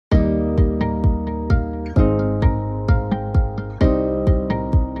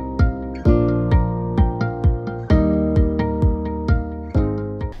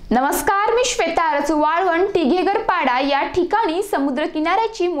नमस्कार, मी श्वेता आरचू. वाळवण तिघेगरपाडा या ठिकाणी समुद्र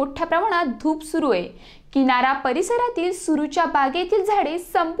किनाऱ्याची मोठ्या प्रमाणात धूप सुरू आहे. किनारा परिसरातील सुरूच्या बागेतील झाडे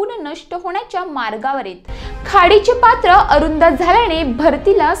संपूर्ण नष्ट होण्याच्या मार्गावर आहेत. खाडीचे पात्र अरुंद झाल्याने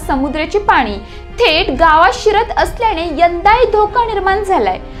भरतीला समुद्राचे पाणी थेट गावात शिरत असल्याने यंदाही धोका निर्माण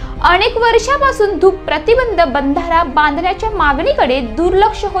झालाय. अनेक वर्षापासून धूप प्रतिबंध बंधारा बांधण्याच्या मागणीकडे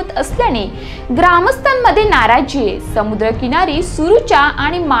दुर्लक्ष होत असल्याने ग्रामस्थांमध्ये नाराजी आहे. समुद्रकिनारी सुरूच्या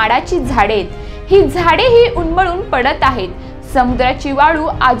आणि माडाची झाडे आहेत. ही झाडे ही उन्मळून पडत आहेत. समुद्राची वाळू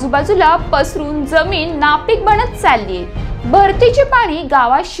आजूबाजूला पसरून जमीन नापीक बनत चालली आहे. भरतीचे पाणी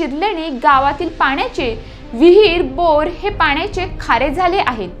गावात शिरल्याने गावातील पाण्याचे विहीर बोर हे पाण्याचे खारे झाले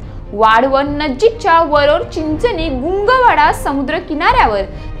आहेत. वाळवण नजीकच्या वरोर चिंचणी गुंगवाडा समुद्र किनाऱ्यावर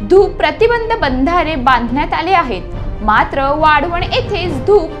धूप प्रतिबंध बंधारे बांधण्यात आले आहेत. मात्र वाळवण येथे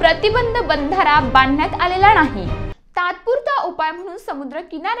धूप प्रतिबंध बंधारा बांधण्यात आलेला नाही. तात्पुरता उपाय म्हणून समुद्र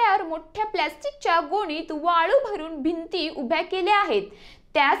किनाऱ्यावर मोठ्या प्लास्टिकच्या गोणीत वाळू भरून भिंती उभ्या केल्या आहेत.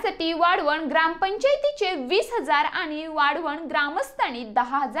 त्यासाठी वाळवण ग्रामपंचायतीचे 20,000 आणि वाळवण ग्रामस्थांनी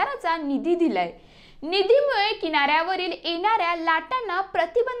 10,000चा निधी दिलाय. निधीमुळे किनाऱ्यावरील येणाऱ्या लाटांना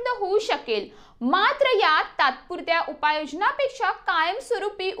प्रतिबंध होऊ शकेल. मात्र या तात्पुरत्या उपाययोजनापेक्षा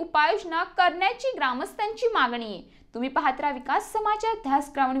कायमस्वरूपी उपाययोजना करण्याची ग्रामस्थांची मागणी आहे. तुम्ही पाहत राहा विकास समाचार,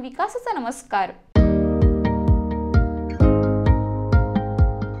 ध्यास ग्रामीण विकासाचा. नमस्कार.